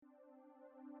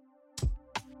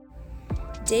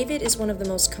David is one of the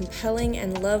most compelling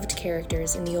and loved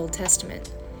characters in the Old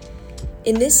Testament.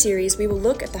 In this series, we will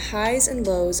look at the highs and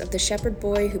lows of the shepherd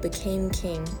boy who became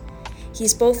king.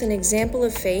 He's both an example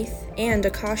of faith and a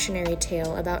cautionary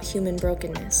tale about human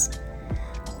brokenness.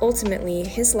 Ultimately,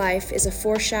 his life is a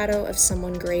foreshadow of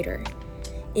someone greater.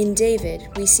 In David,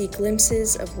 we see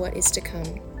glimpses of what is to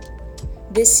come.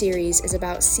 This series is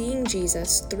about seeing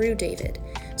Jesus through David,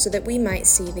 so that we might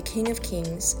see the King of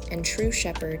Kings and true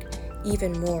shepherd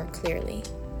even more clearly.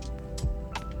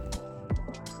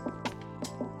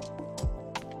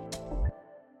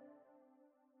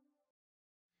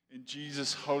 In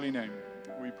Jesus' holy name,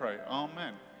 we pray.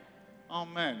 Amen.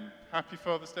 Amen. Happy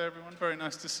Father's Day, everyone. Very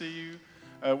nice to see you.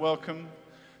 Welcome.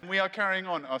 We are carrying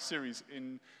on our series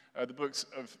in the books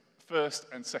of 1st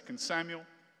and 2nd Samuel.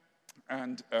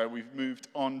 And we've moved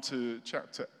on to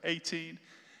chapter 18.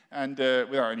 And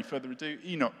without any further ado,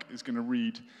 Enoch is going to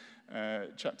read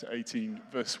chapter 18,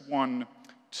 verse 1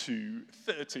 to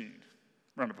 13.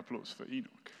 Round of applause for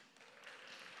Enoch.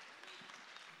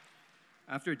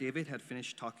 After David had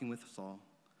finished talking with Saul,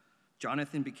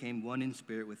 Jonathan became one in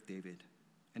spirit with David,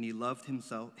 and he loved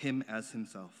him as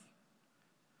himself.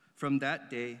 From that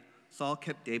day, Saul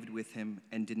kept David with him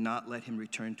and did not let him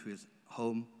return to his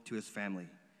home, to his family.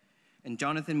 And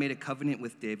Jonathan made a covenant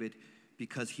with David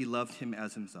because he loved him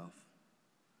as himself.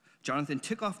 Jonathan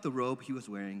took off the robe he was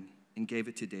wearing and gave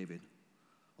it to David,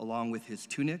 along with his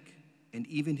tunic and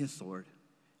even his sword,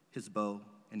 his bow,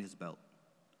 and his belt.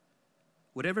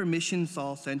 Whatever mission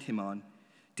Saul sent him on,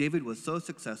 David was so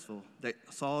successful that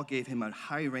Saul gave him a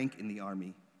high rank in the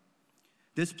army.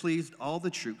 This pleased all the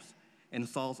troops and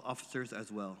Saul's officers as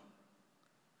well.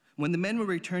 When the men were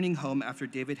returning home after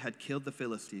David had killed the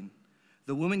Philistine,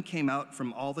 the women came out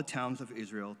from all the towns of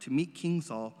Israel to meet King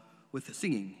Saul with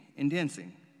singing and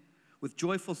dancing, with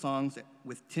joyful songs,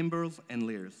 with timbrels and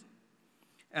lyres.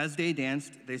 As they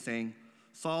danced, they sang,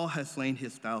 "Saul has slain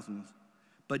his thousands,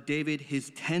 but David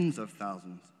his tens of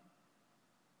thousands."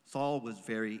 Saul was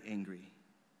very angry.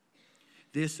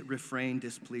 This refrain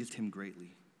displeased him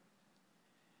greatly.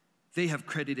 They have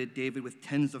credited David with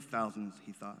tens of thousands,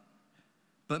 he thought,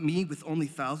 but me with only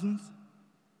thousands?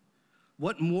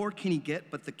 What more can he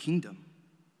get but the kingdom?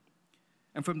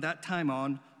 And from that time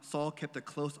on, Saul kept a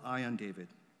close eye on David.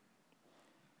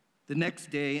 The next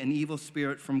day, an evil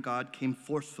spirit from God came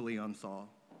forcefully on Saul.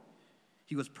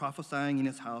 He was prophesying in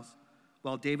his house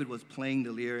while David was playing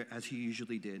the lyre as he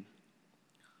usually did.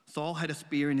 Saul had a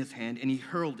spear in his hand, and he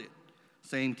hurled it,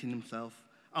 saying to himself,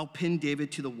 "I'll pin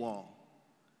David to the wall."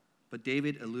 But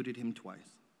David eluded him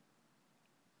twice.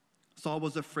 Saul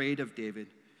was afraid of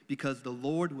David because the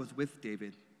Lord was with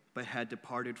David, but had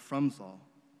departed from Saul.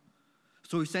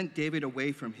 So he sent David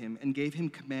away from him and gave him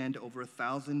command over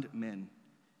 1,000 men.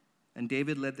 And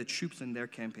David led the troops in their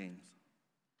campaigns.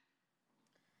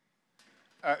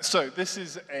 So this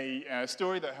is a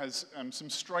story that has some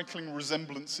striking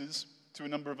resemblances to a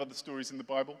number of other stories in the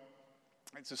Bible.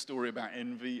 It's a story about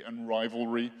envy and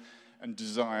rivalry and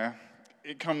desire.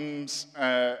 It comes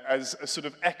as a sort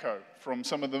of echo from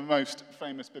some of the most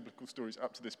famous biblical stories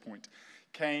up to this point.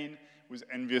 Cain was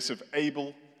envious of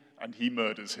Abel, and he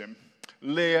murders him.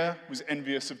 Leah was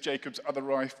envious of Jacob's other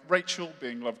wife, Rachel,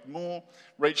 being loved more.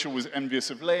 Rachel was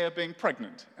envious of Leah being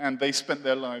pregnant, and they spent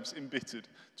their lives embittered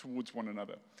towards one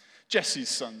another. Jesse's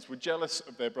sons were jealous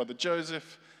of their brother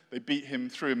Joseph. They beat him,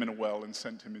 threw him in a well, and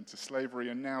sent him into slavery.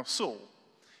 And now Saul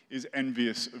is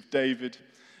envious of David,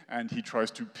 and he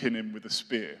tries to pin him with a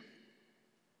spear.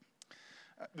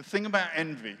 The thing about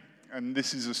envy, and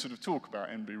this is a sort of talk about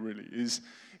envy really, is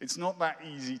it's not that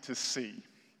easy to see.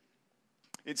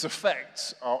 Its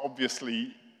effects are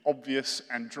obviously obvious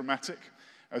and dramatic,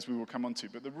 as we will come on to,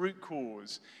 but the root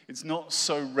cause, it's not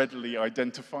so readily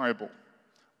identifiable.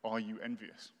 Are you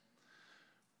envious?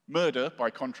 Murder,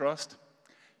 by contrast,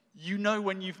 you know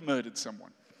when you've murdered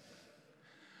someone.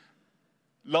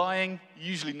 Lying,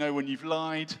 you usually know when you've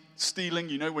lied. Stealing,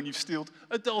 you know when you've stolen.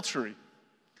 Adultery,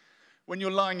 when you're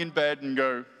lying in bed and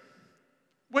go,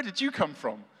 "Where did you come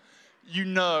from?" You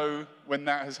know when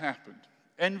that has happened.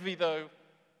 Envy, though,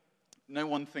 no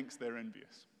one thinks they're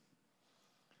envious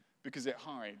because it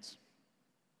hides.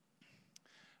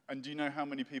 And do you know how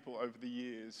many people over the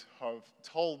years have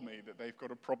told me that they've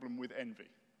got a problem with envy?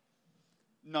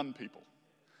 None people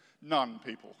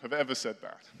have ever said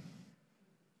that.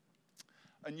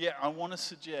 And yet I want to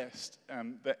suggest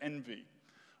that envy,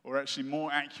 or actually more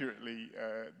accurately,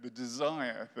 the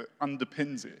desire that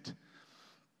underpins it,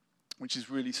 which is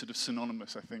really sort of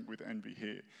synonymous, I think, with envy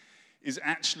here, is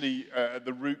actually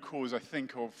the root cause, I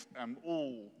think, of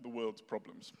all the world's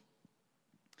problems.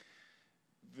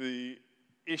 The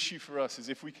issue for us is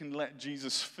if we can let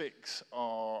Jesus fix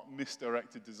our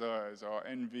misdirected desires, our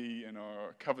envy and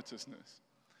our covetousness,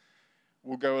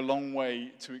 we'll go a long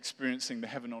way to experiencing the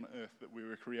heaven on earth that we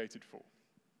were created for.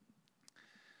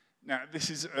 Now, this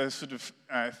is a sort of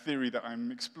theory that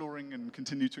I'm exploring and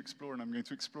continue to explore, and I'm going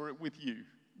to explore it with you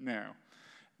now.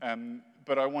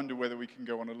 But I wonder whether we can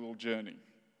go on a little journey.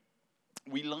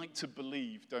 We like to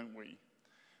believe, don't we,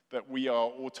 that we are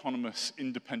autonomous,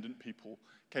 independent people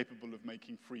capable of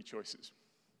making free choices.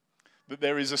 That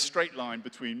there is a straight line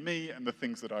between me and the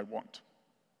things that I want.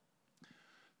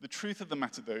 The truth of the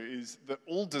matter, though, is that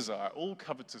all desire, all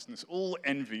covetousness, all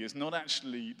envy is not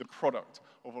actually the product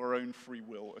of our own free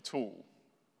will at all.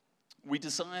 We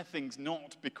desire things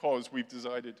not because we've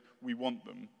decided we want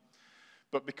them,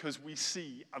 but because we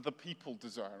see other people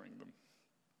desiring them.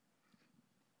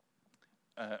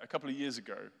 A couple of years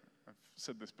ago, I've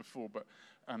said this before, but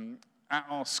at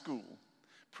our school,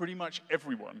 pretty much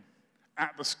everyone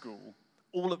at the school,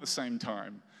 all at the same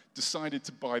time, decided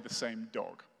to buy the same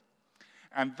dog.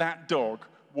 And that dog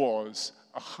was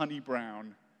a honey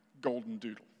brown golden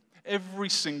doodle. Every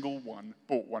single one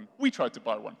bought one. We tried to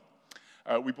buy one.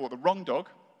 We bought the wrong dog.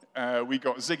 We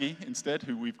got Ziggy instead,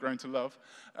 who we've grown to love.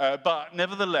 But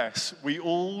nevertheless, we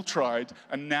all tried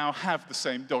and now have the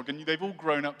same dog. And they've all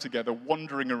grown up together,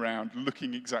 wandering around,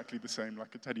 looking exactly the same,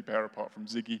 like a teddy bear, apart from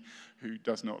Ziggy, who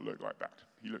does not look like that.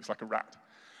 He looks like a rat.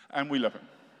 And we love him.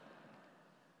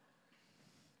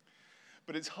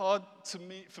 But it's hard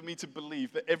for me to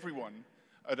believe that everyone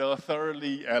at our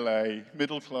thoroughly LA,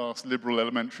 middle-class, liberal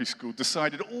elementary school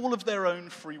decided all of their own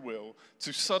free will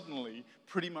to suddenly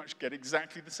pretty much get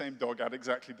exactly the same dog at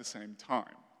exactly the same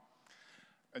time.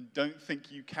 And don't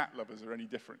think you cat lovers are any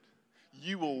different.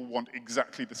 You all want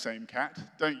exactly the same cat,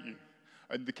 don't you?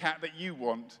 And the cat that you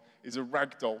want is a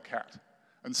ragdoll cat.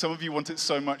 And some of you want it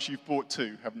so much you've bought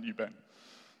two, haven't you, Ben?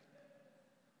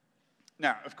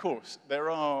 Now, of course,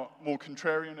 there are more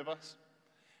contrarian of us,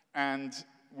 and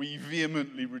we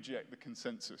vehemently reject the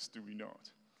consensus, do we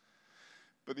not?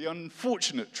 But the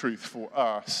unfortunate truth for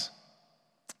us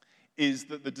is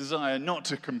that the desire not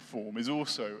to conform is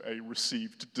also a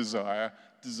received desire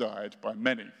desired by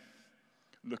many.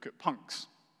 Look at punks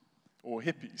or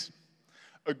hippies.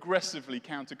 Aggressively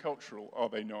countercultural, are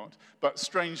they not? But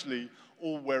strangely,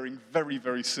 all wearing very,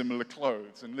 very similar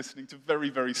clothes and listening to very,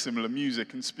 very similar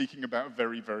music and speaking about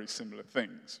very, very similar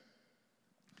things.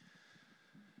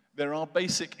 There are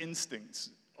basic instincts,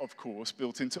 of course,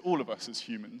 built into all of us as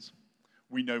humans.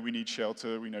 We know we need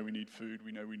shelter, we know we need food,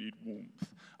 we know we need warmth.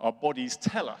 Our bodies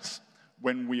tell us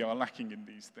when we are lacking in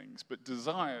these things. But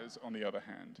desires, on the other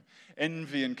hand,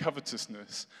 envy and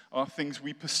covetousness are things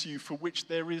we pursue for which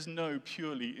there is no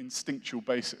purely instinctual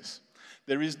basis.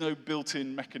 There is no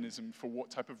built-in mechanism for what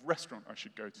type of restaurant I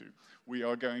should go to. We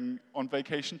are going on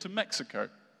vacation to Mexico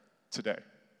today.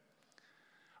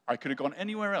 I could have gone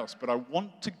anywhere else, but I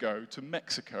want to go to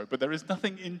Mexico. But there is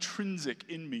nothing intrinsic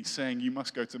in me saying you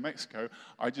must go to Mexico.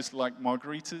 I just like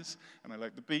margaritas, and I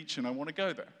like the beach, and I want to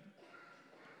go there.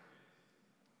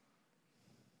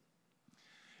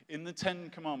 In the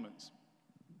 10 Commandments,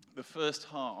 the first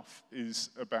half is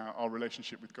about our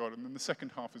relationship with God, and then the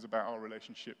second half is about our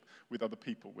relationship with other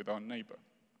people, with our neighbor.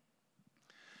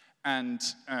 And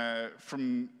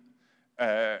from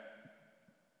 6,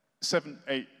 7,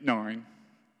 8, 9,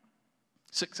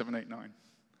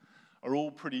 are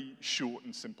all pretty short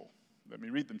and simple. Let me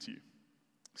read them to you.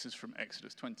 This is from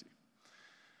Exodus 20.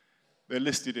 They're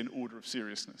listed in order of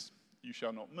seriousness. You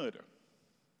shall not murder.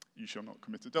 You shall not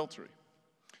commit adultery.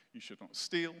 You should not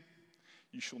steal.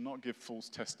 You shall not give false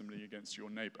testimony against your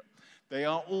neighbor. They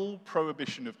are all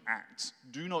prohibition of acts.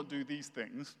 Do not do these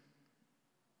things.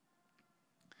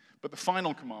 But the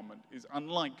final commandment is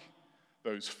unlike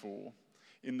those four,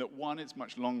 in that one, it's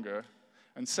much longer,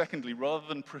 and secondly, rather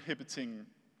than prohibiting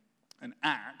an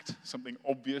act, something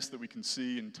obvious that we can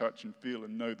see and touch and feel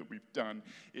and know that we've done,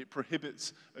 it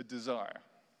prohibits a desire,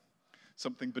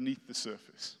 something beneath the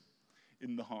surface,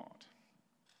 in the heart.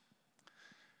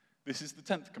 This is the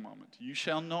 10th commandment. You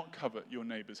shall not covet your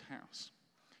neighbor's house.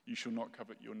 You shall not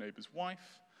covet your neighbor's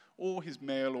wife, or his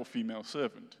male or female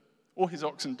servant, or his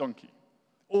ox and donkey,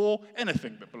 or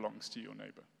anything that belongs to your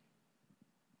neighbor.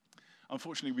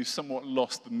 Unfortunately, we've somewhat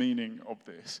lost the meaning of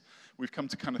this. We've come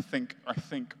to kind of think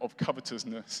of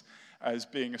covetousness as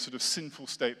being a sort of sinful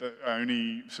state that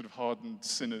only sort of hardened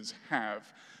sinners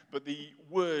have. But the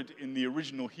word in the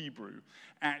original Hebrew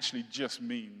actually just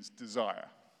means desire.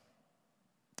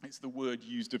 It's the word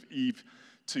used of Eve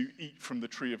to eat from the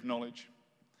tree of knowledge.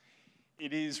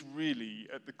 It is really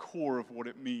at the core of what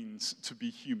it means to be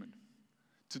human,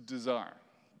 to desire.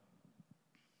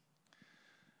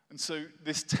 And so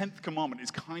this 10th commandment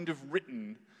is kind of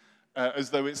written as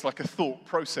though it's like a thought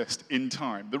processed in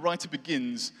time. The writer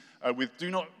begins with,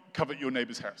 do not covet your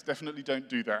neighbor's house. Definitely don't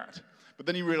do that. But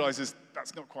then he realizes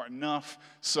that's not quite enough.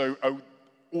 So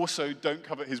also don't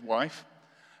covet his wife.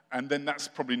 And then that's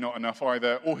probably not enough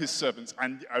either, or his servants,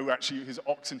 and actually his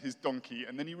ox and his donkey.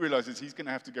 And then he realizes he's going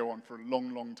to have to go on for a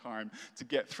long, long time to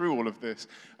get through all of this.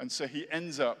 And so he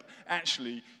ends up,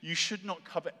 actually, you should not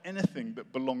covet anything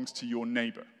that belongs to your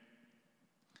neighbor.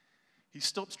 He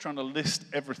stops trying to list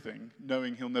everything,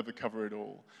 knowing he'll never cover it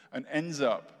all, and ends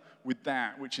up with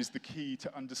that, which is the key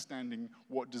to understanding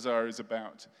what desire is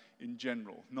about in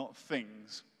general. Not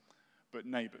things, but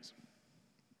neighbors.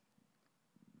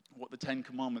 What the Ten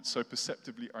Commandments so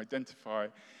perceptively identify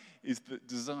is that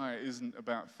desire isn't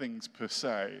about things per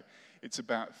se. It's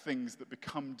about things that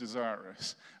become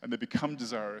desirous, and they become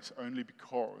desirous only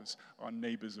because our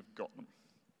neighbors have got them.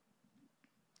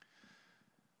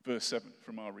 Verse 7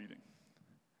 from our reading.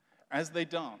 As they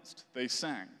danced, they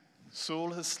sang,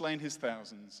 Saul has slain his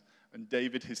thousands, and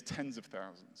David his tens of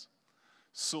thousands.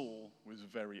 Saul was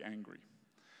very angry.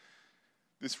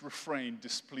 This refrain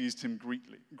displeased him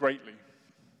greatly.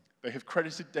 They have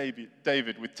credited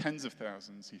David with tens of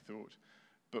thousands, he thought,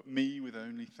 but me with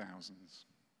only thousands.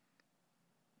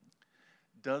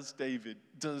 Does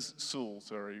Saul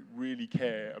really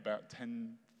care about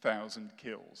 10,000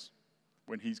 kills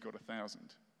when he's got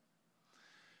 1,000?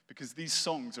 Because these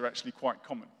songs are actually quite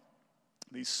common.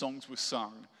 These songs were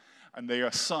sung, and they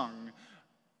are sung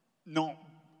not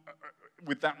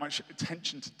with that much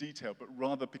attention to detail, but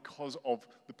rather because of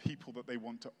the people that they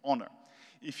want to honor.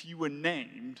 If you were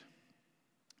named,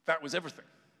 that was everything.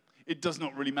 It does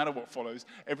not really matter what follows.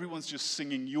 Everyone's just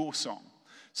singing your song.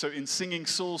 So in singing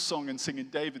Saul's song and singing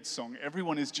David's song,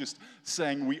 everyone is just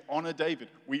saying, we honor David,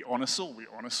 we honor Saul, we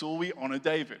honor Saul, we honor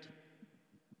David.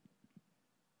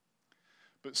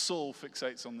 But Saul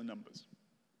fixates on the numbers.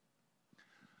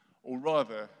 Or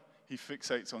rather, he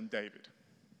fixates on David.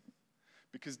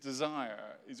 Because desire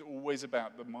is always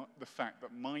about the fact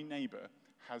that my neighbor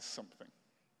has something.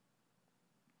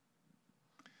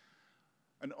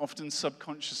 And often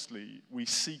subconsciously, we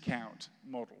seek out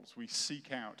models. We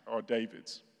seek out our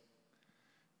Davids.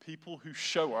 People who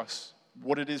show us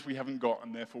what it is we haven't got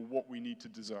and therefore what we need to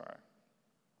desire.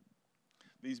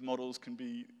 These models can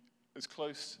be as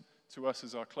close to us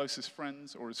as our closest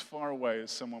friends or as far away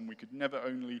as someone we could never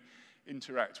only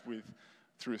interact with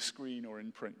through a screen or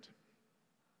in print.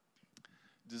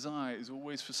 Desire is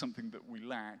always for something that we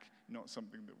lack, not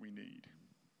something that we need.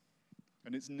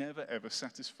 And it's never, ever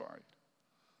satisfied.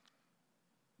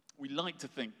 We like to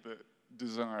think that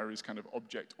desire is kind of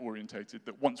object-orientated,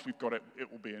 that once we've got it, it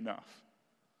will be enough.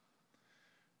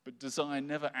 But desire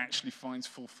never actually finds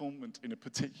fulfillment in a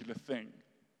particular thing.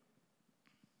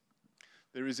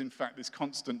 There is, in fact, this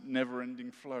constant,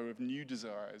 never-ending flow of new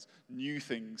desires, new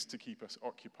things to keep us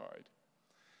occupied.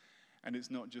 And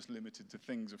it's not just limited to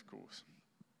things, of course.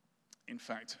 In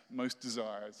fact, most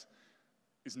desires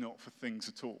is not for things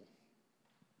at all.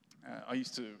 I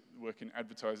used to work in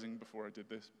advertising before I did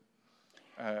this.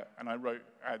 And I wrote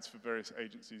ads for various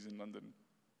agencies in London.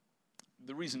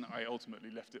 The reason I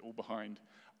ultimately left it all behind,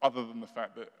 other than the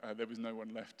fact that there was no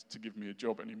one left to give me a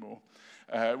job anymore,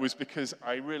 was because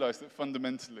I realized that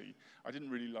fundamentally, I didn't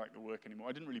really like the work anymore.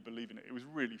 I didn't really believe in it. It was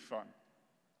really fun.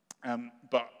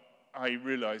 But I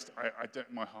realized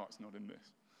my heart's not in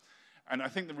this. And I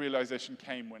think the realization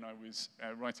came when I was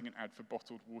writing an ad for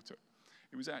bottled water.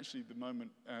 It was actually the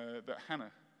moment that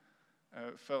Hannah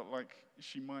felt like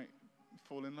she might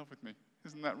fall in love with me.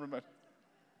 Isn't that romantic?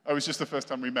 Oh, it was just the first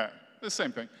time we met. The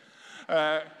same thing.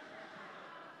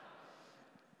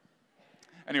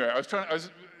 Anyway, I was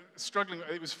struggling.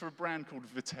 It was for a brand called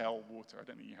Vitel Water. I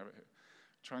don't think you have it here.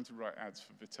 Trying to write ads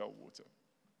for Vitel Water.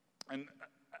 And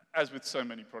as with so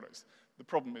many products, the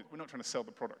problem is we're not trying to sell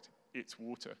the product. It's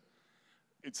water.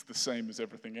 It's the same as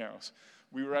everything else.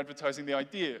 We were advertising the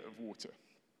idea of water.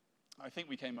 I think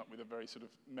we came up with a very sort of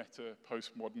meta,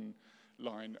 postmodern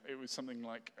line. It was something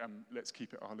like, let's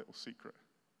keep it our little secret,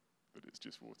 but it's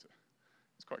just water.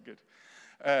 It's quite good.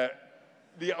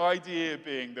 The idea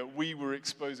being that we were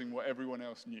exposing what everyone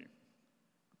else knew,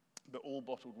 that all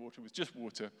bottled water was just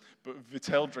water, but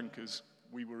Vitel drinkers,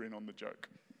 we were in on the joke,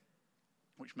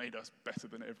 which made us better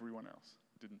than everyone else,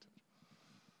 didn't it?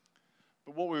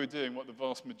 But what we were doing, what the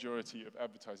vast majority of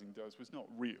advertising does, was not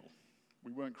real.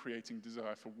 We weren't creating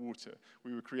desire for water.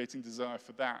 We were creating desire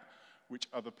for that which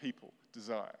other people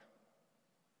desire.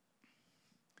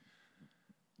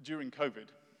 During COVID,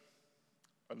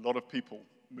 a lot of people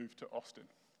moved to Austin,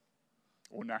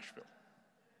 or Nashville,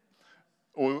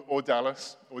 or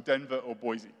Dallas, or Denver, or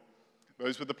Boise.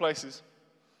 Those were the places.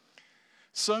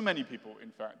 So many people,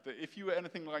 in fact, that if you were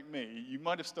anything like me, you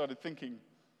might have started thinking,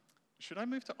 should I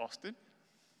move to Austin?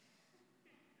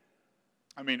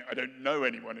 I mean, I don't know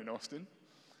anyone in Austin.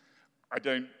 I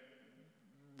don't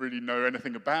really know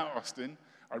anything about Austin.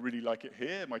 I really like it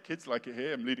here. My kids like it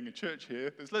here. I'm leading a church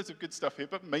here. There's loads of good stuff here,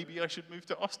 but maybe I should move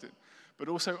to Austin. But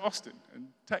also Austin and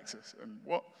Texas and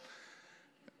what?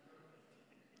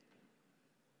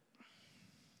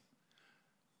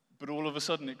 But all of a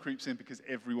sudden it creeps in because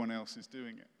everyone else is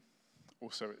doing it.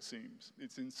 Or so it seems.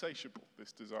 It's insatiable,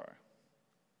 this desire.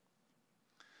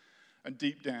 And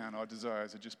deep down, our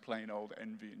desires are just plain old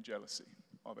envy and jealousy,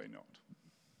 are they not?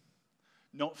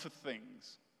 Not for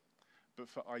things, but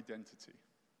for identity.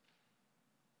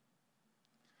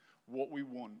 What we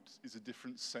want is a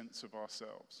different sense of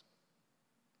ourselves.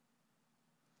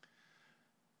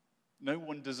 No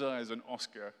one desires an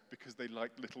Oscar because they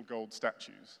like little gold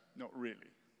statues. Not really.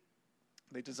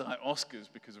 They desire Oscars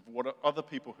because of what other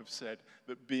people have said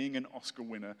that being an Oscar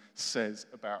winner says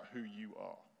about who you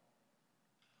are.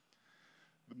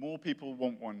 The more people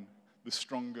want one, the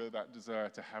stronger that desire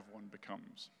to have one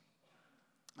becomes.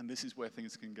 And this is where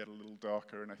things can get a little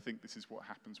darker, and I think this is what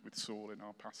happens with Saul in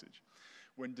our passage.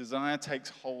 When desire takes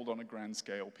hold on a grand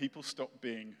scale, people stop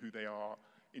being who they are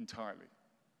entirely,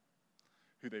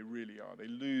 who they really are. They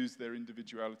lose their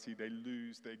individuality, they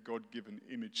lose their God-given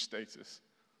image status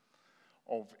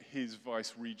of his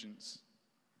vice-regents,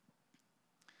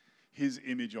 his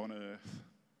image on earth,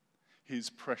 his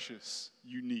precious,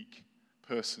 unique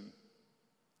person.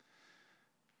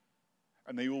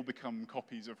 And they all become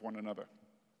copies of one another.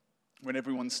 When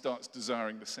everyone starts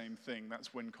desiring the same thing,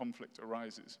 that's when conflict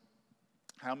arises.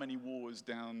 How many wars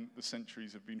down the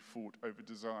centuries have been fought over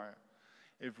desire?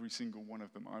 Every single one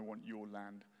of them. I want your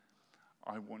land.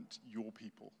 I want your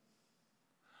people.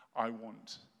 I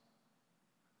want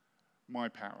my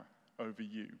power over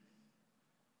you.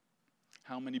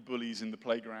 How many bullies in the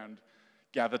playground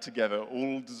gather together,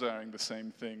 all desiring the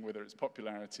same thing, whether it's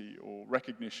popularity or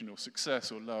recognition or success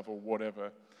or love or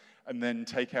whatever, and then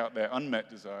take out their unmet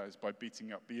desires by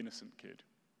beating up the innocent kid?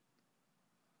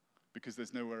 Because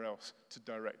there's nowhere else to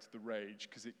direct the rage,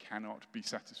 because it cannot be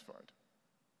satisfied.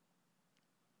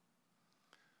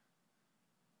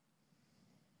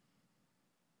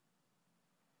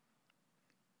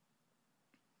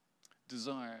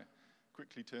 Desire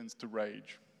quickly turns to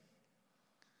rage.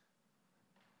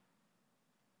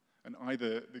 And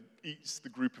either it eats the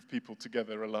group of people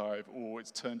together alive, or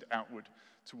it's turned outward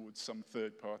towards some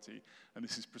third party. And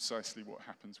this is precisely what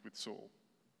happens with Saul.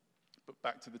 But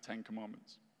back to the Ten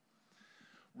Commandments.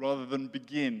 Rather than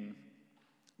begin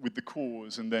with the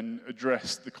cause and then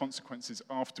address the consequences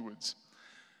afterwards,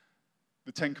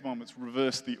 the Ten Commandments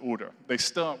reverse the order. They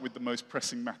start with the most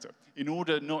pressing matter. In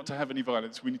order not to have any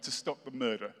violence, we need to stop the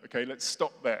murder. Okay, let's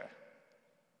stop there.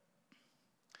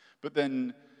 But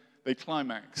then they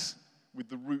climax with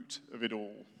the root of it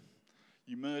all.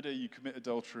 You murder, you commit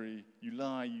adultery, you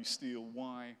lie, you steal.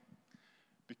 Why?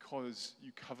 Because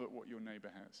you covet what your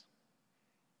neighbor has.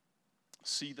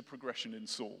 See the progression in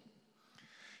Saul.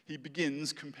 He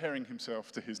begins comparing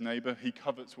himself to his neighbor. He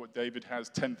covets what David has,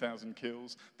 10,000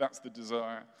 kills. That's the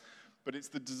desire. But it's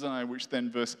the desire which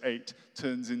then, verse 8,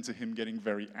 turns into him getting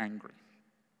very angry.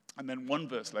 And then one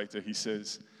verse later, he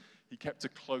says, he kept a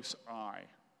close eye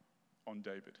on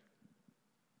David.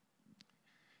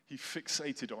 He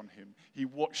fixated on him. He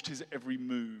watched his every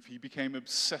move. He became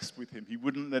obsessed with him. He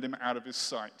wouldn't let him out of his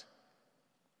sight.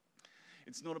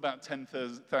 It's not about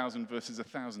 10,000 versus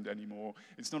 1,000 anymore.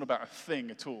 It's not about a thing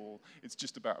at all. It's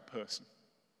just about a person.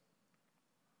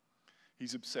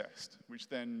 He's obsessed, which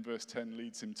then, verse 10,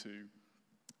 leads him to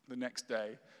the next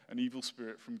day, an evil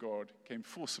spirit from God came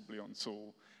forcibly on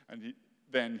Saul, and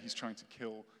then he's trying to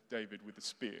kill David with a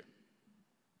spear.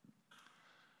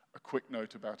 A quick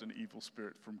note about an evil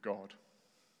spirit from God.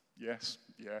 Yes,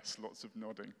 lots of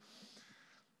nodding.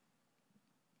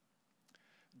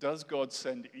 Does God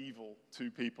send evil to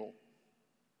people?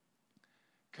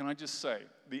 Can I just say,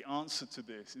 the answer to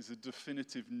this is a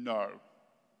definitive no.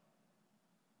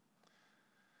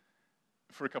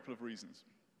 For a couple of reasons.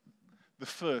 The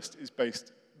first is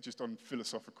based just on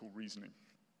philosophical reasoning.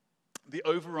 The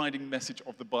overriding message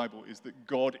of the Bible is that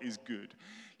God is good.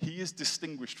 He is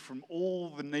distinguished from all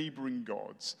the neighboring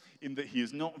gods in that he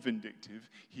is not vindictive,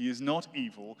 he is not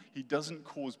evil, he doesn't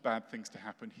cause bad things to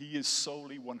happen. He is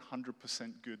solely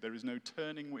 100% good. There is no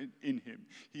turning in him.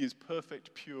 He is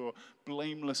perfect, pure,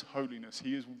 blameless holiness.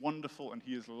 He is wonderful and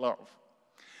he is love.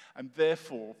 And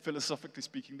therefore, philosophically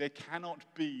speaking, there cannot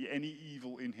be any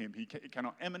evil in him. It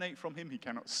cannot emanate from him. He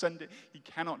cannot send it. He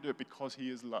cannot do it because he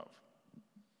is love.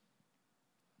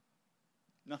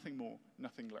 Nothing more,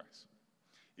 nothing less.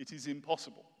 It is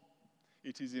impossible.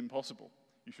 It is impossible.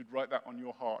 You should write that on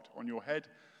your heart, on your head.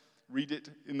 Read it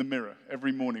in the mirror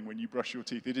every morning when you brush your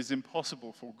teeth. It is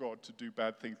impossible for God to do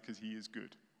bad things because he is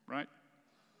good, right?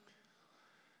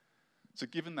 So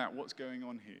given that, what's going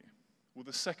on here? Well,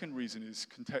 the second reason is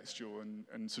contextual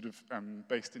and sort of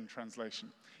based in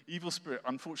translation. Evil spirit,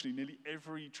 unfortunately, nearly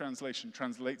every translation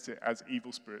translates it as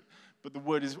evil spirit, but the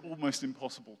word is almost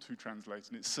impossible to translate,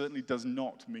 and it certainly does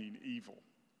not mean evil.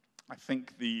 I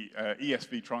think the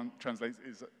ESV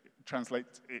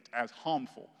translates it as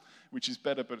harmful, which is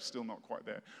better, but still not quite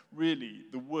there. Really,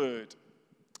 the word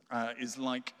is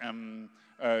like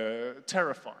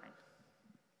terrifying.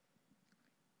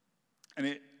 And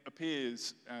it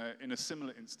appears in a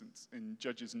similar instance in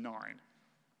Judges 9.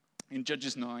 In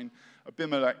Judges 9,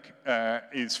 Abimelech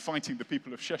is fighting the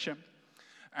people of Shechem,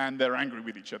 and they're angry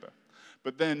with each other.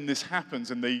 But then this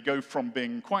happens, and they go from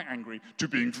being quite angry to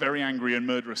being very angry and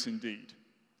murderous indeed.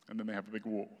 And then they have a big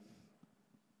war.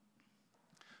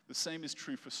 The same is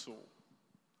true for Saul.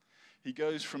 He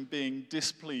goes from being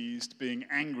displeased, being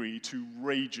angry, to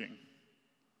raging.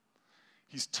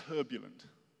 He's turbulent.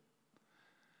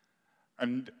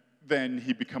 And then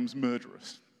he becomes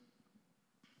murderous.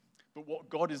 But what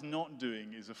God is not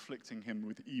doing is afflicting him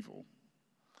with evil.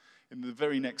 In the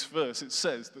very next verse, it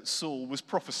says that Saul was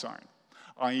prophesying,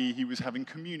 i.e. he was having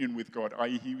communion with God,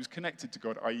 i.e. he was connected to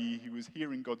God, i.e. he was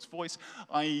hearing God's voice,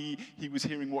 i.e. he was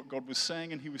hearing what God was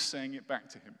saying and he was saying it back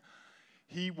to him.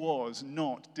 He was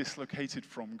not dislocated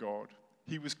from God.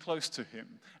 He was close to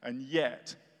him. And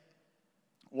yet,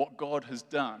 what God has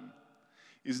done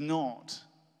is not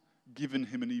given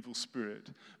him an evil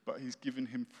spirit, but he's given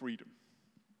him freedom.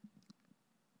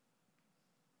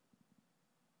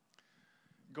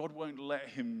 God won't let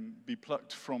him be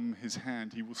plucked from his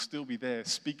hand. He will still be there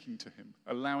speaking to him,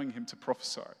 allowing him to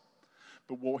prophesy.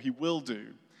 But what he will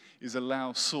do is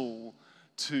allow Saul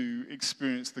to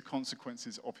experience the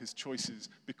consequences of his choices,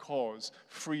 because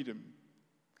freedom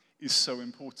is so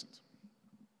important.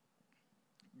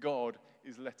 God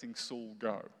is letting Saul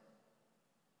go.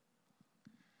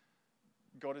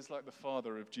 God is like the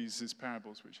father of Jesus'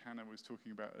 parables, which Hannah was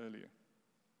talking about earlier.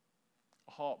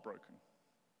 Heartbroken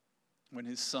when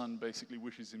his son basically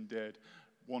wishes him dead,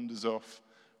 wanders off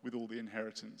with all the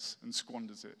inheritance and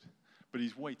squanders it. But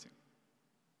he's waiting.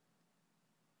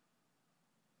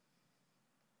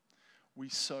 We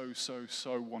so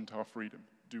want our freedom,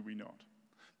 do we not?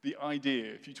 The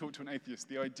idea, if you talk to an atheist,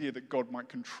 the idea that God might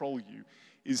control you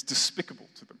is despicable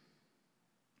to them.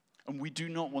 And we do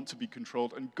not want to be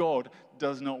controlled, and God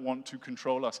does not want to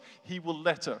control us. He will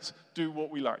let us do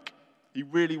what we like. He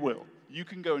really will. You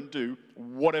can go and do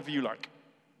whatever you like.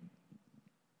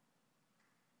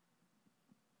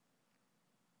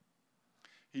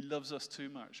 He loves us too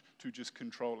much to just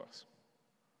control us.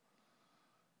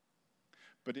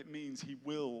 But it means he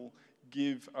will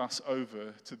give us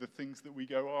over to the things that we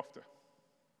go after,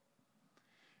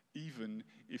 even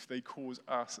if they cause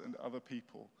us and other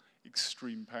people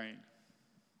extreme pain.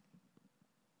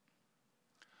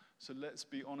 So let's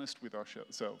be honest with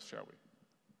ourselves, shall we?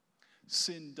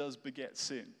 Sin does beget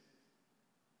sin.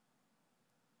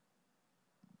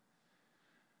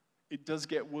 It does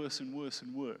get worse and worse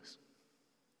and worse.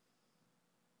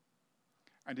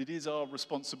 And it is our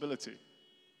responsibility.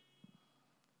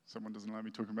 Someone doesn't like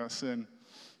me talking about sin.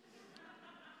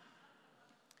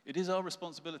 It is our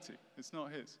responsibility. It's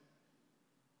not his.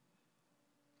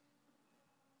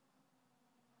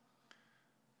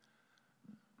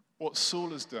 What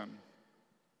Saul has done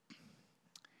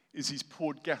is he's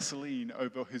poured gasoline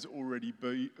over his already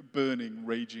burning,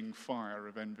 raging fire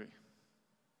of envy.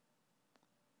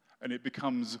 And it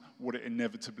becomes what it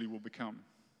inevitably will become,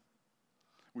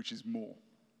 which is more.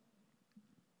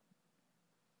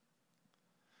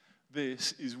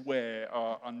 This is where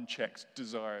our unchecked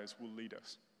desires will lead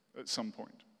us at some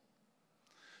point.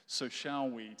 So shall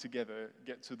we together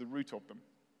get to the root of them?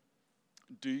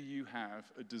 Do you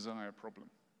have a desire problem?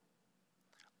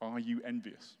 Are you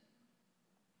envious?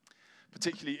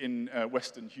 Particularly in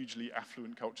Western, hugely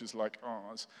affluent cultures like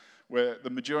ours, where the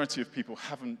majority of people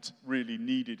haven't really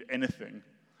needed anything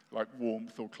like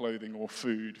warmth or clothing or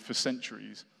food for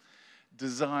centuries,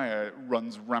 desire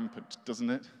runs rampant, doesn't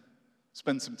it?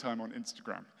 Spend some time on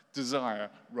Instagram. Desire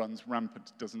runs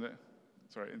rampant, doesn't it?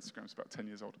 Sorry, Instagram's about 10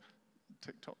 years old.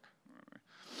 TikTok.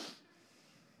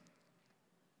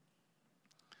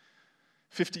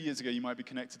 50 years ago, you might be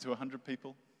connected to 100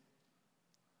 people.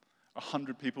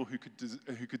 100 people who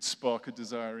could spark a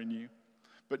desire in you.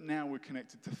 But now we're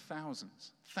connected to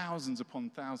thousands, thousands upon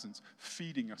thousands,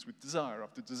 feeding us with desire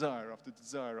after desire after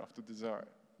desire after desire.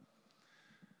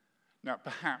 Now,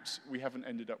 perhaps we haven't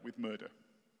ended up with murder.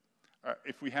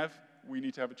 If we have, we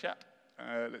need to have a chat.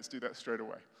 Let's do that straight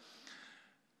away.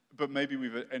 But maybe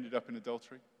we've ended up in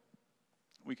adultery.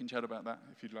 We can chat about that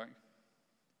if you'd like.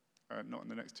 Not in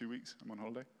the next 2 weeks. I'm on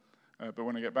holiday. But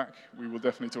when I get back, we will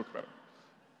definitely talk about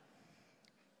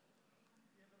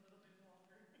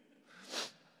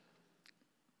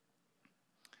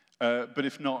it. But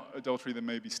if not adultery, then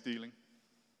maybe stealing.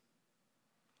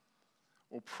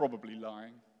 Or probably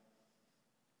lying.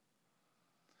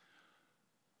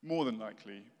 More than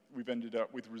likely, we've ended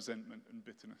up with resentment and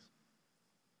bitterness.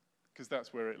 Because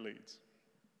that's where it leads.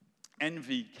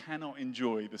 Envy cannot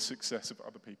enjoy the success of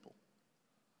other people.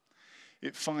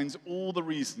 It finds all the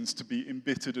reasons to be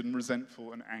embittered and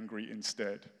resentful and angry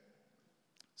instead.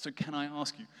 So can I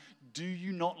ask you, do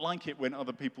you not like it when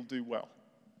other people do well?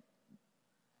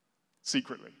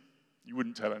 Secretly. You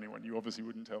wouldn't tell anyone. You obviously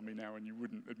wouldn't tell me now, and you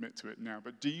wouldn't admit to it now.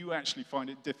 But do you actually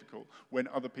find it difficult when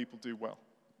other people do well?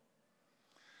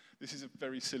 This is a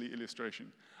very silly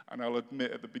illustration, and I'll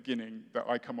admit at the beginning that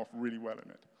I come off really well in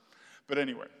it. But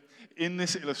anyway, in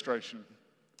this illustration,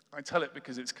 I tell it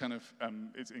because it's kind of,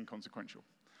 it's inconsequential.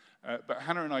 But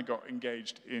Hannah and I got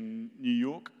engaged in New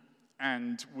York,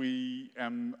 and we,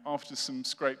 after some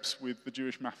scrapes with the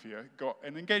Jewish mafia, got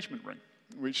an engagement ring,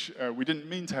 which we didn't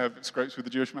mean to have scrapes with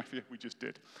the Jewish mafia, we just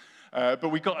did.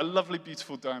 But we got a lovely,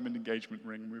 beautiful diamond engagement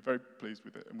ring, and we were very pleased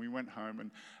with it. And we went home,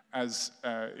 and as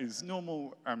is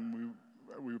normal,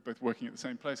 we were both working at the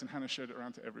same place, and Hannah showed it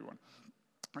around to everyone.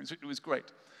 It was great.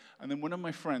 And then one of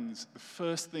my friends, the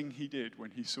first thing he did when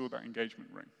he saw that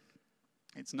engagement ring,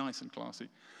 it's nice and classy,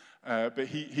 but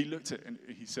he looked at it and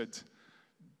he said,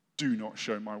 "Do not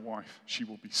show my wife. She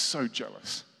will be so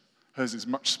jealous. Hers is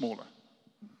much smaller."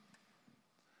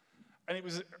 And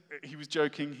he was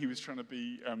joking, he was trying to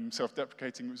be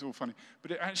self-deprecating, it was all funny.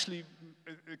 But it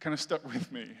kind of stuck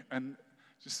with me, and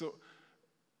just thought,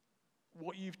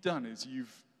 what you've done is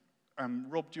you've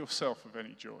robbed yourself of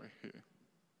any joy here.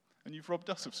 And you've robbed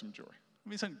us of some joy. I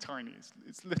mean, it's only tiny,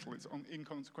 it's little, it's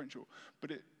inconsequential, but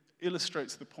it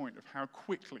illustrates the point of how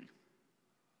quickly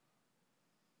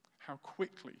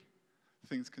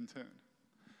things can turn.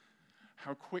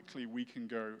 How quickly we can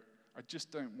go, I just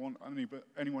don't want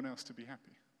anyone else to be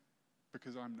happy,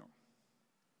 because I'm not.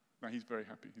 Now, he's very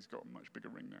happy. He's got a much bigger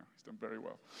ring now. He's done very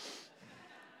well.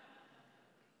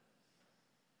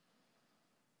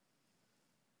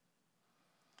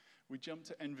 We jump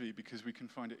to envy because we can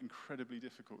find it incredibly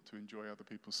difficult to enjoy other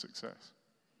people's success.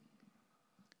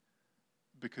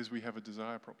 Because we have a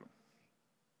desire problem.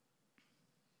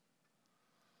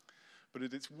 But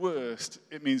at its worst,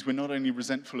 it means we're not only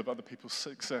resentful of other people's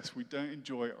success, we don't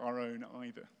enjoy our own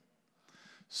either.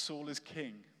 Saul is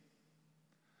king.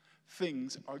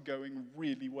 Things are going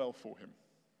really well for him.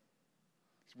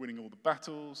 He's winning all the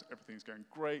battles, everything's going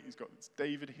great. He's got this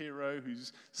David hero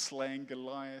who's slaying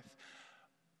Goliath.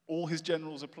 All his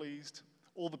generals are pleased.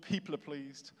 All the people are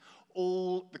pleased.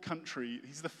 All the country,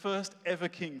 he's the first ever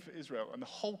king for Israel, and the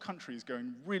whole country is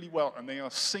going really well, and they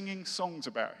are singing songs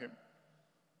about him.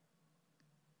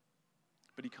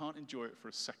 But he can't enjoy it for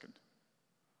a second.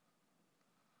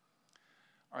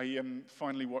 I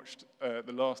finally watched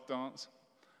The Last Dance,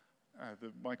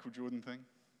 the Michael Jordan thing,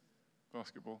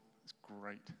 basketball. It's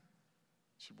great. You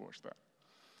should watch that.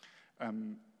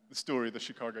 The story of the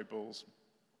Chicago Bulls.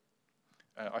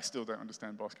 I still don't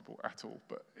understand basketball at all,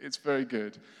 but it's very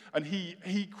good. And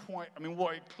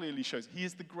what it clearly shows, he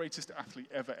is the greatest athlete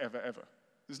ever.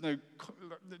 There's no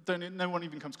one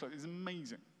even comes close. It's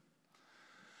amazing.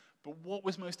 But what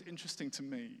was most interesting to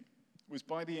me was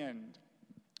by the end,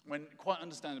 when quite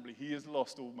understandably he has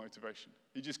lost all motivation.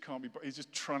 He just can't be, he's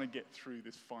just trying to get through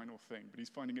this final thing, but he's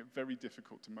finding it very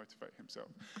difficult to motivate himself.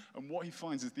 And what he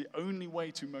finds is the only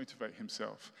way to motivate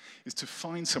himself is to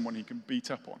find someone he can beat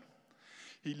up on.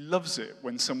 He loves it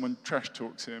when someone trash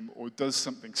talks him or does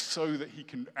something so that he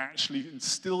can actually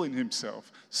instill in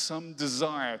himself some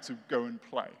desire to go and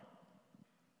play.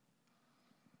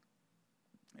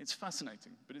 It's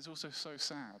fascinating, but it's also so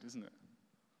sad, isn't it?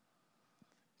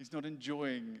 He's not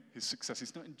enjoying his success.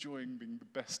 He's not enjoying being the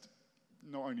best,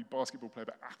 not only basketball player,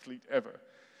 but athlete ever.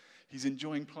 He's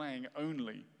enjoying playing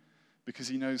only because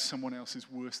he knows someone else is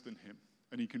worse than him,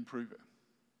 and he can prove it.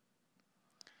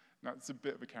 Now, it's a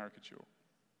bit of a caricature,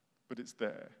 but it's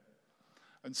there.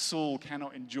 And Saul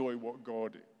cannot enjoy what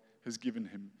God has given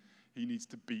him. He needs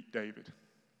to beat David.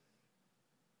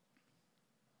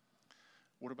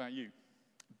 What about you?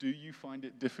 Do you find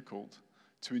it difficult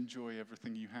to enjoy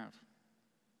everything you have?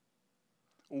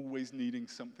 Always needing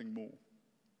something more?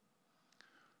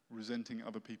 Resenting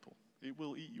other people? It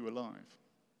will eat you alive.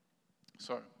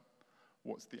 So,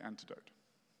 what's the antidote?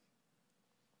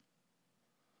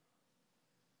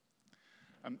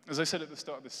 As I said at the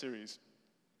start of this series,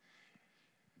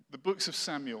 the books of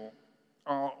Samuel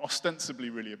are ostensibly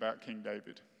really about King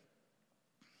David.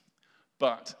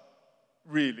 But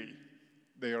really,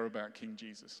 they are about King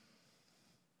Jesus.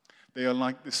 They are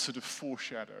like this sort of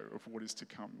foreshadow of what is to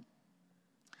come.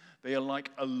 They are like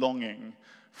a longing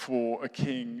for a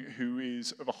king who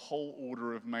is of a whole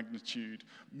order of magnitude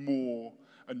more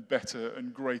and better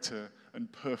and greater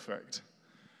and perfect,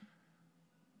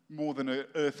 more than an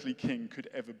earthly king could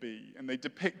ever be. And they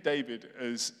depict David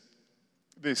as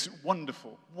this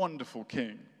wonderful, wonderful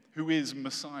king who is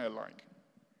Messiah-like.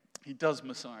 He does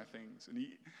Messiah things, and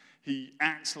he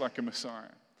acts like a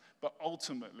Messiah. But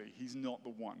ultimately, he's not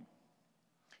the one.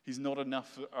 He's not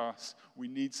enough for us. We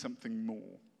need something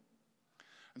more.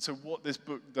 And so what this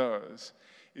book does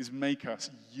is make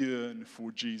us yearn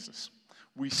for Jesus.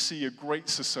 We see a great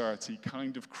society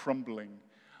kind of crumbling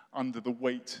under the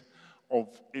weight of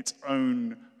its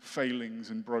own failings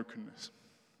and brokenness.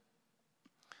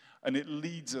 And it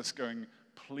leads us going,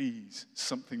 please,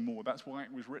 something more. That's why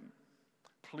it was written.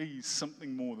 Please,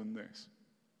 something more than this.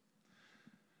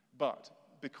 But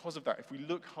because of that, if we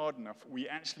look hard enough, we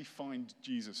actually find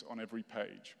Jesus on every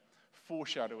page,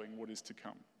 foreshadowing what is to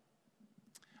come.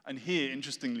 And here,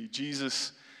 interestingly,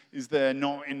 Jesus is there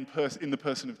not in the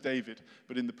person of David,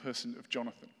 but in the person of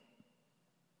Jonathan.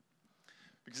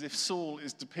 Because if Saul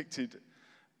is depicted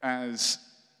as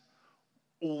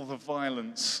all the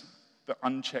violence that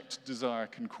unchecked desire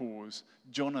can cause,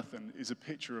 Jonathan is a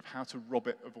picture of how to rob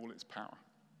it of all its power.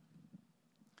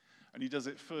 And he does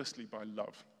it firstly by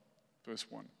love. Verse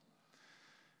 1.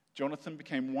 Jonathan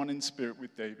became one in spirit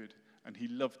with David, and he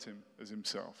loved him as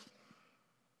himself.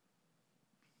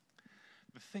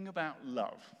 The thing about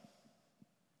love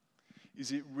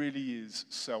is it really is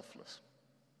selfless.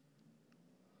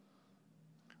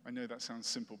 I know that sounds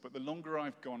simple, but the longer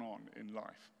I've gone on in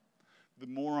life, the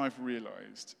more I've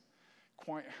realized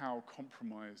quite how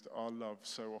compromised our love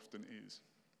so often is.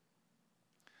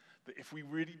 That if we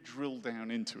really drill down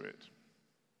into it,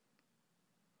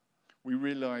 we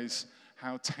realize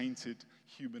how tainted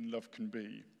human love can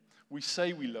be. We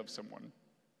say we love someone,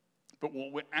 but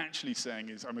what we're actually saying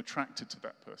is, I'm attracted to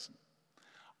that person.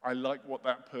 I like what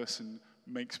that person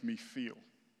makes me feel.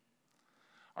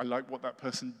 I like what that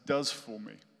person does for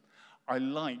me. I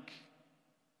like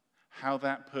how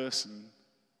that person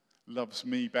loves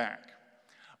me back.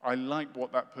 I like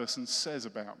what that person says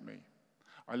about me.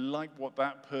 I like what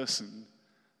that person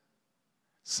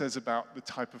says about the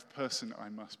type of person I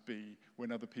must be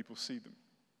when other people see them.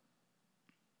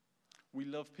 We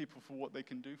love people for what they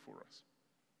can do for us.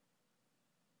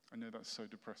 I know that's so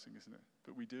depressing, isn't it?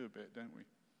 But we do a bit, don't we?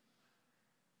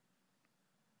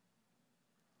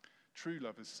 True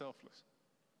love is selfless,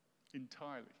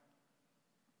 entirely.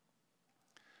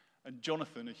 And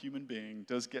Jonathan, a human being,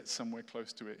 does get somewhere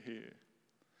close to it here.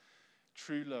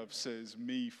 True love says,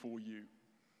 me for you.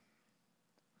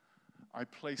 I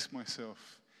place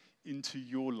myself into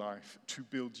your life to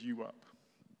build you up.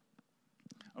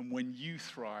 And when you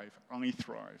thrive, I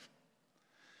thrive.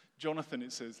 Jonathan,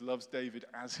 it says, loves David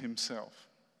as himself.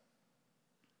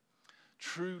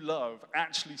 True love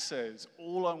actually says,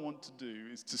 all I want to do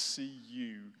is to see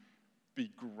you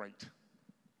be great.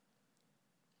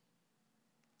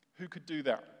 Who could do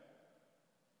that?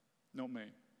 Not me.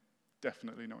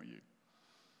 Definitely not you.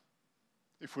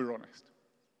 If we're honest.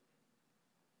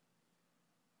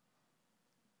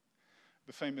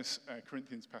 The famous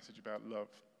Corinthians passage about love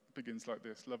begins like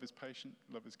this. Love is patient,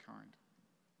 love is kind.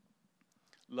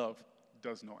 Love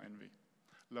does not envy.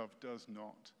 Love does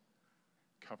not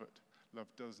covet. Love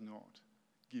does not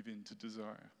give in to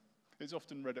desire. It's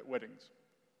often read at weddings.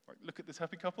 Like, look at this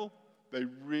happy couple. They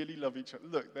really love each other.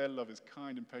 Look, their love is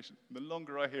kind and patient. The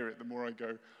longer I hear it, the more I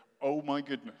go, oh my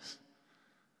goodness.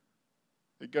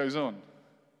 It goes on.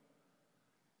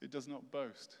 It does not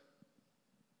boast.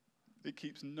 It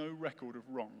keeps no record of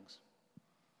wrongs.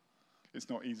 It's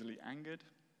not easily angered.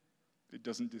 It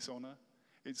doesn't dishonor.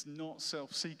 It's not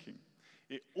self-seeking.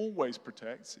 It always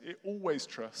protects. It always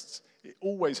trusts. It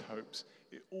always hopes.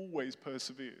 It always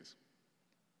perseveres.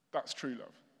 That's true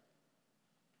love.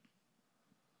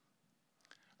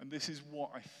 And this is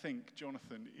what I think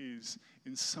Jonathan is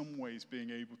in some ways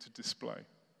being able to display.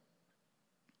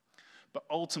 But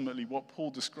ultimately, what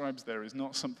Paul describes there is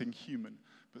not something human,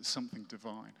 but something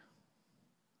divine.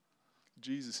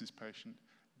 Jesus is patient.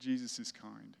 Jesus is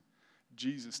kind.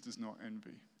 Jesus does not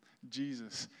envy.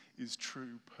 Jesus is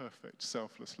true, perfect,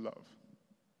 selfless love.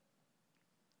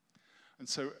 And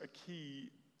so a key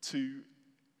to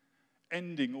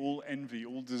ending all envy,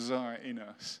 all desire in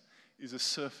us, is a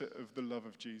surfeit of the love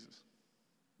of Jesus.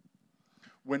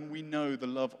 When we know the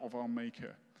love of our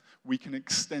Maker, we can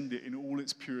extend it in all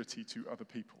its purity to other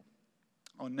people.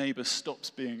 Our neighbor stops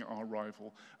being our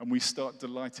rival, and we start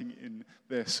delighting in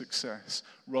their success.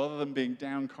 Rather than being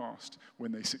downcast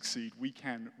when they succeed, we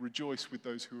can rejoice with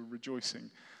those who are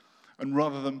rejoicing. And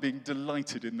rather than being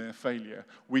delighted in their failure,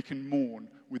 we can mourn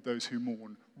with those who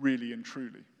mourn, really and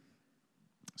truly.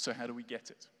 So how do we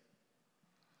get it?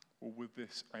 Well, with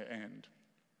this I end.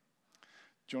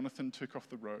 Jonathan took off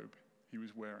the robe he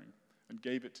was wearing and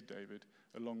gave it to David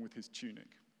along with his tunic,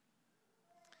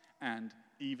 and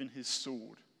even his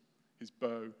sword, his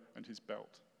bow, and his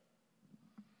belt.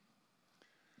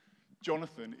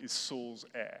 Jonathan is Saul's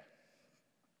heir.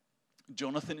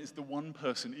 Jonathan is the one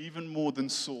person, even more than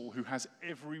Saul, who has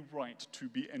every right to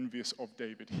be envious of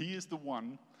David. He is the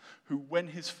one who, when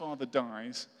his father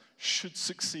dies, should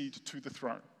succeed to the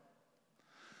throne.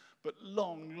 But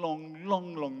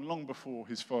long before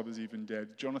his father's even dead,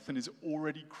 Jonathan is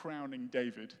already crowning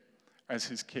David as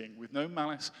his king, with no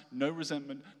malice, no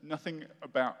resentment, nothing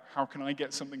about how can I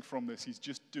get something from this. He's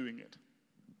just doing it.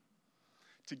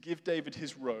 To give David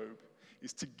his robe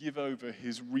is to give over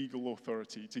his regal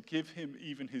authority. To give him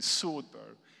even his sword,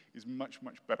 though, is much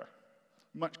better,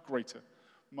 much greater,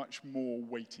 much more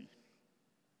weighty.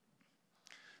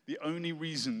 The only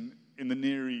reason in the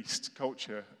Near East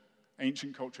culture,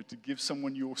 ancient culture, to give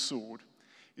someone your sword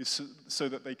is so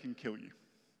that they can kill you.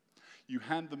 You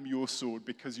hand them your sword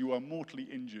because you are mortally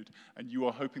injured and you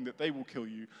are hoping that they will kill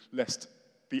you, lest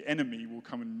the enemy will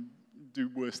come and do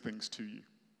worse things to you.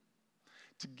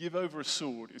 To give over a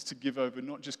sword is to give over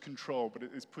not just control, but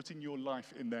it is putting your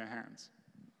life in their hands.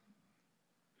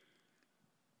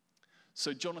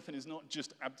 So Jonathan is not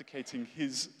just abdicating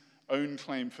his own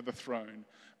claim for the throne,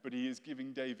 but he is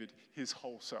giving David his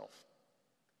whole self.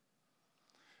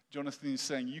 Jonathan is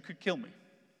saying, you could kill me,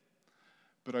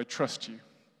 but I trust you.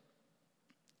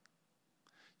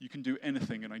 You can do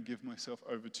anything, and I give myself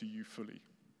over to you fully.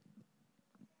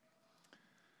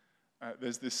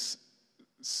 There's this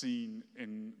scene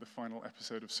in the final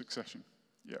episode of Succession.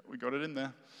 Yeah, we got it in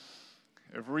there.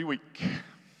 Every week.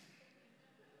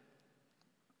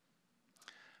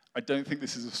 I don't think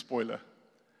this is a spoiler,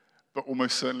 but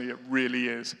almost certainly it really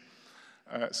is.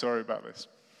 Sorry about this.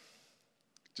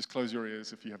 Just close your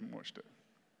ears if you haven't watched it.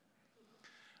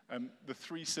 The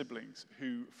three siblings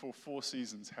who, for 4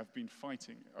 seasons, have been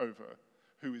fighting over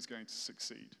who is going to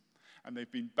succeed. And they've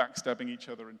been backstabbing each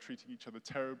other and treating each other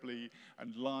terribly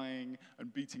and lying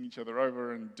and beating each other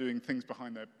over and doing things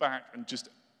behind their back and just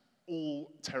all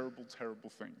terrible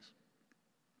things.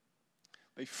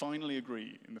 They finally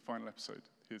agree in the final episode,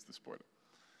 here's the spoiler,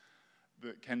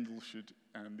 that Kendall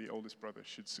and the oldest brother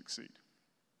should succeed.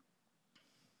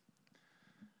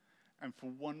 And for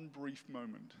one brief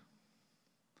moment,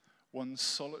 one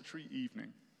solitary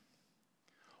evening,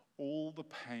 all the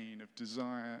pain of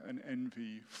desire and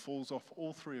envy falls off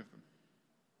all three of them.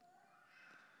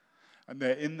 And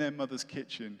they're in their mother's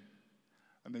kitchen,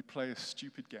 and they play a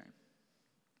stupid game.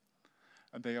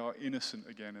 And they are innocent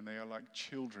again, and they are like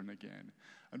children again.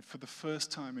 And for the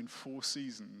first time in 4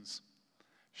 seasons,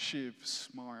 Shiv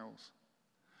smiles.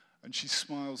 And she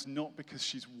smiles not because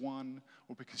she's won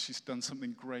or because she's done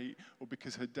something great or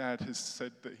because her dad has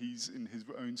said that he's in his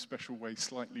own special way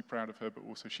slightly proud of her, but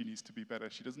also she needs to be better.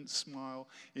 She doesn't smile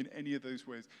in any of those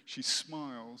ways. She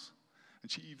smiles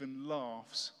and she even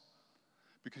laughs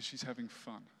because she's having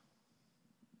fun,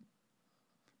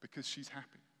 because she's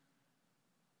happy.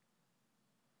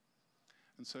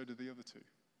 And so do the other two.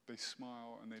 They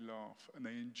smile and they laugh and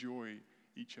they enjoy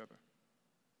each other.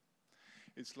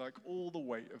 It's like all the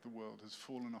weight of the world has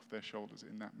fallen off their shoulders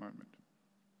in that moment.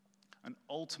 And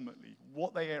ultimately,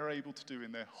 what they are able to do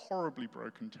in their horribly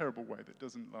broken, terrible way that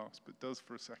doesn't last, but does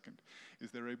for a second,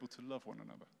 is they're able to love one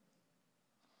another.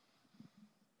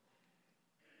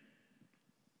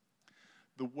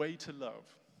 The way to love,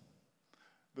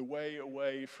 the way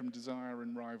away from desire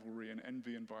and rivalry and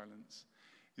envy and violence,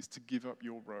 is to give up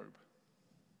your robe.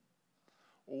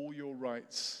 All your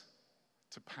rights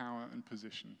to power and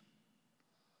position.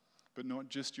 But not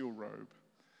just your robe,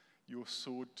 your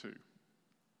sword too.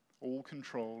 All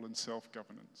control and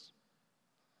self-governance.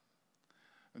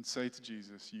 And say to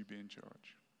Jesus, you be in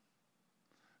charge.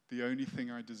 The only thing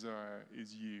I desire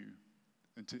is you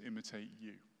and to imitate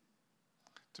you.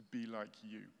 To be like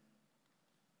you.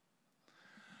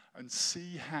 And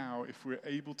see how, if we're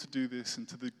able to do this and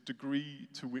to the degree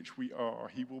to which we are,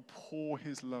 he will pour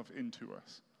his love into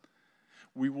us.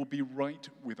 We will be right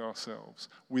with ourselves,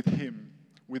 with him,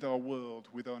 with our world,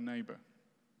 with our neighbor.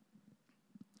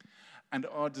 And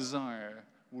our desire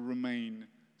will remain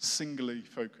singly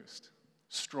focused,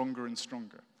 stronger and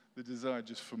stronger, the desire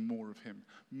just for more of him,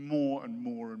 more and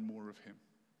more and more of him.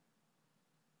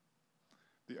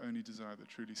 The only desire that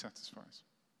truly satisfies.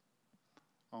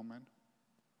 Amen.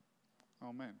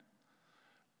 Amen.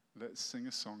 Let's sing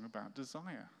a song about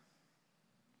desire.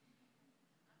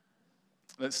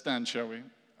 Let's stand, shall we?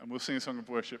 And we'll sing a song of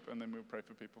worship, and then we'll pray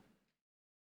for people.